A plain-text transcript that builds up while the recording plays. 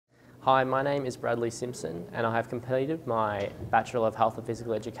Hi, my name is Bradley Simpson and I have completed my Bachelor of Health and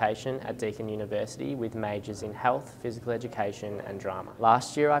Physical Education at Deakin University with majors in Health, Physical Education and Drama.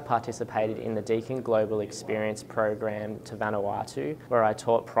 Last year I participated in the Deakin Global Experience program to Vanuatu where I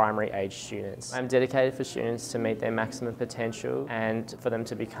taught primary age students. I'm dedicated for students to meet their maximum potential and for them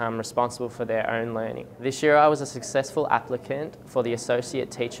to become responsible for their own learning. This year I was a successful applicant for the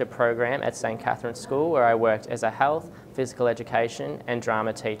Associate Teacher program at St. Catherine's School where I worked as a Health, Physical Education and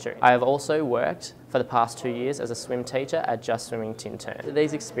Drama teacher. I have also worked for the past 2 years as a swim teacher at Just Swimming Tintern.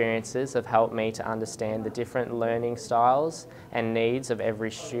 These experiences have helped me to understand the different learning styles and needs of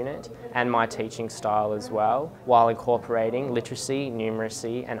every student and my teaching style as well, while incorporating literacy,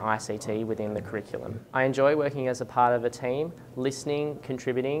 numeracy and ICT within the curriculum. I enjoy working as a part of a team, listening,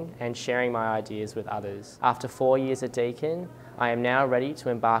 contributing and sharing my ideas with others. After 4 years at Deakin, I am now ready to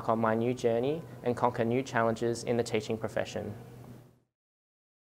embark on my new journey and conquer new challenges in the teaching profession.